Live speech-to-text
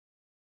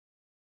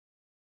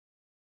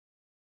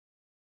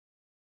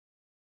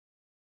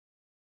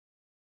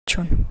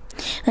Crăciun.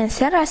 În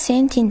seara se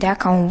întindea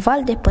ca un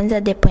val de pânză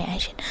de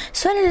păianjen.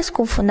 Soarele,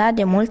 scufundat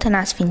de mult în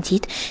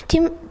asfințit,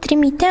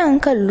 trimitea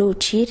încă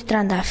luciri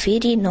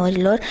trandafirii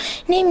norilor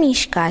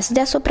nemișcați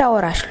deasupra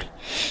orașului.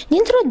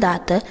 Dintr-o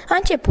dată a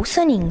început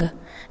să ningă.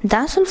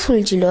 Dansul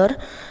fulgilor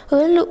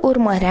îl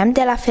urmăream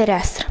de la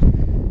fereastră.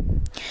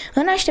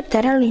 În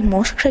așteptarea lui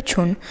Moș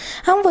Crăciun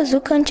am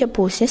văzut că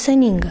începuse să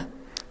ningă.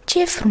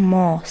 Ce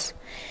frumos!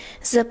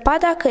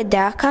 Zăpada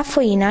cădea ca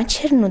făina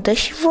cernută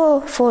și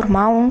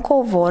forma un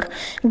covor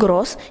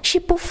gros și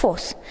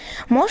pufos.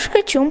 Moș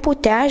Crăciun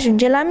putea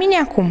ajunge la mine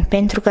acum,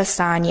 pentru că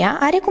Sania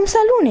are cum să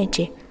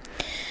alunece.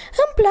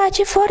 Îmi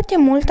place foarte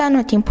mult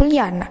anotimpul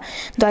iarna,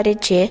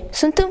 deoarece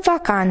sunt în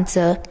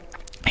vacanță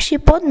și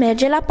pot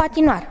merge la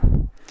patinoar.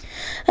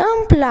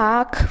 Îmi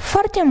plac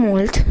foarte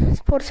mult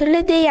sporturile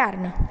de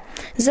iarnă.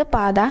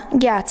 Zăpada,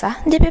 gheața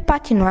de pe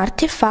patinoar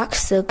te fac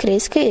să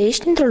crezi că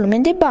ești într-o lume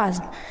de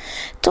bazm.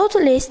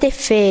 Totul este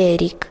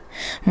feric.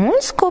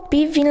 Mulți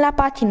copii vin la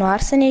patinoar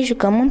să ne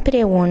jucăm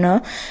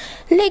împreună,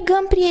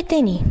 legăm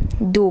prietenii.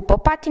 După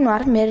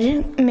patinoar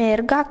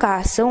merg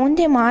acasă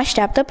unde mă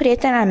așteaptă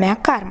prietena mea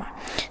Karma.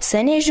 Să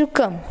ne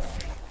jucăm.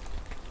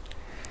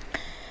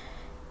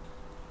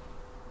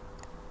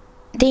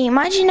 De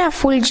imaginea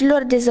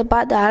fulgilor de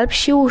zăpadă albi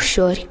și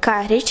ușori,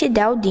 care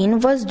cedeau din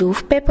văzduh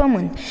pe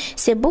pământ,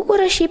 se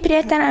bucură și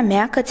prietena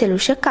mea,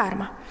 cățelușă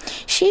Karma.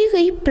 Și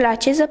îi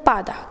place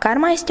zăpada.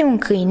 Karma este un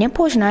câine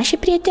poșnaș și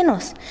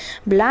prietenos.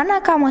 Blana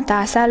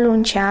camătasa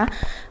luncea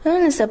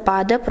în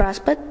zăpadă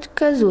proaspăt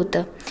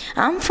căzută.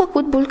 Am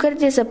făcut bulgări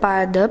de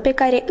zăpadă pe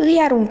care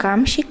îi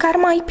aruncam și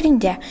Karma îi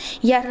prindea,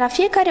 iar la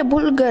fiecare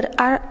bulgăr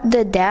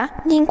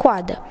dădea din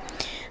coadă,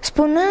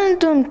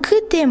 spunându-mi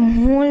cât de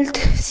mult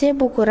se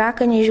bucura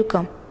că ne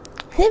jucăm.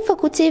 De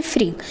făcuțe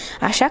frig,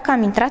 așa că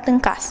am intrat în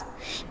casă.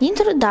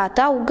 Dintr-o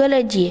dată au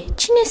gălăgie.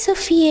 Cine să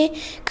fie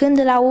când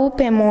îl au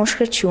pe Moș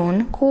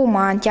Crăciun cu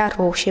mantia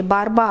roșie,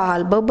 barba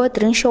albă,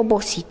 bătrân și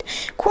obosit,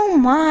 cu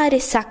un mare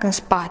sac în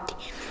spate.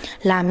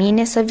 La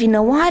mine să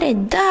vină oare?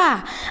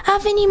 Da, a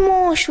venit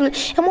moșul.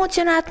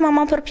 Emoționat m-am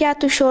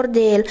apropiat ușor de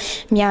el.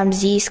 Mi-am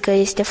zis că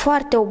este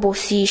foarte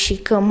obosit și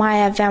că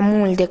mai avea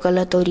mult de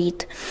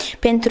călătorit,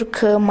 pentru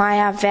că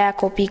mai avea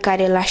copii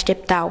care îl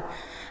așteptau.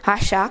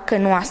 Așa că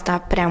nu a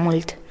stat prea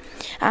mult.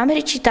 Am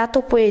recitat o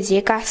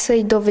poezie ca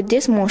să-i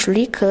dovedesc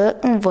moșului că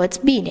învăț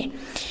bine.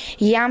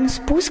 I-am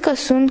spus că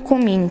sunt cu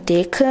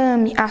minte, că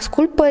îmi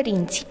ascult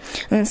părinții,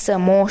 însă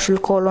moșul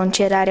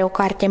coloncer are o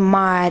carte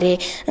mare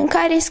în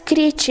care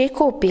scrie ce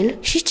copil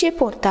și ce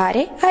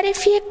portare are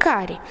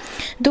fiecare.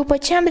 După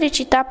ce am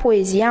recitat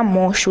poezia,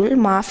 moșul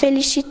m-a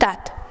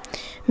felicitat.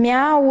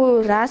 Mi-a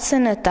urat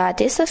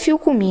sănătate, să fiu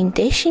cu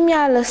minte și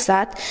mi-a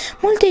lăsat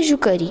multe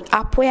jucării,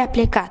 apoi a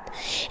plecat.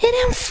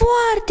 Eram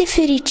foarte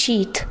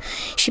fericit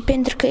și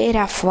pentru că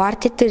era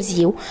foarte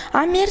târziu,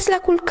 am mers la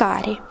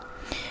culcare.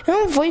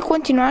 Îmi voi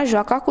continua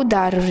joaca cu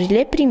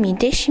darurile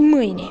primite și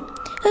mâine.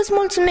 Îți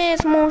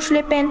mulțumesc,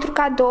 moșule, pentru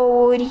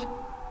cadouri!